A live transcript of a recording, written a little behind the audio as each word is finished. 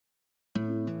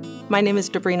My name is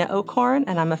Dobrina Okorn,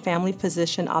 and I'm a family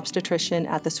physician obstetrician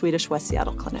at the Swedish West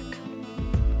Seattle Clinic.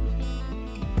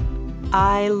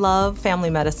 I love family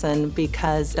medicine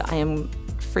because I am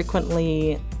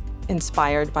frequently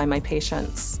inspired by my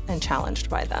patients and challenged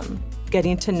by them.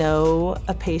 Getting to know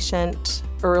a patient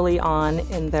early on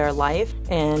in their life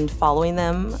and following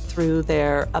them through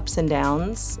their ups and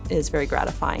downs is very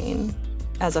gratifying.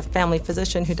 As a family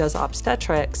physician who does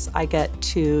obstetrics, I get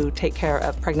to take care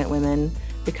of pregnant women,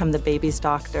 become the baby's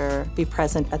doctor, be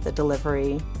present at the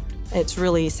delivery. It's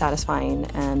really satisfying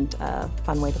and a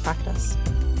fun way to practice.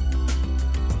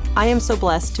 I am so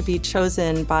blessed to be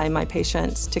chosen by my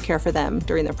patients to care for them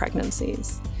during their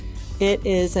pregnancies. It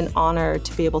is an honor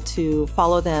to be able to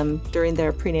follow them during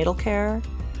their prenatal care,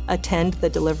 attend the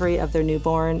delivery of their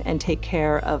newborn, and take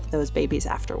care of those babies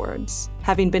afterwards.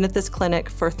 Having been at this clinic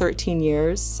for 13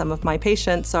 years, some of my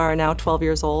patients are now 12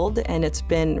 years old, and it's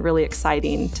been really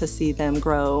exciting to see them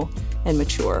grow and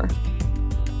mature.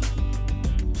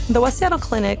 The West Seattle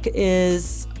Clinic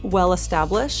is well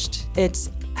established. It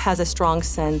has a strong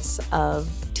sense of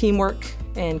teamwork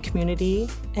and community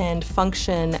and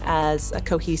function as a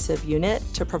cohesive unit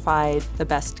to provide the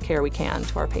best care we can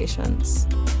to our patients.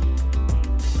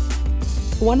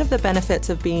 One of the benefits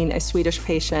of being a Swedish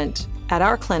patient at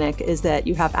our clinic is that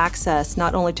you have access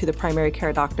not only to the primary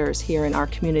care doctors here in our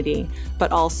community,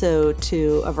 but also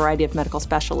to a variety of medical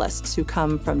specialists who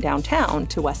come from downtown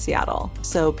to West Seattle.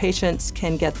 So patients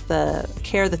can get the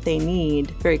care that they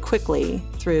need very quickly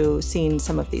through seeing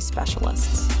some of these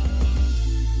specialists.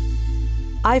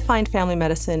 I find family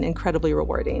medicine incredibly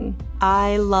rewarding.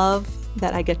 I love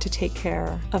that I get to take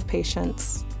care of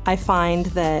patients. I find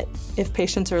that if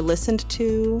patients are listened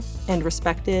to and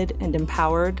respected and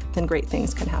empowered, then great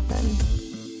things can happen.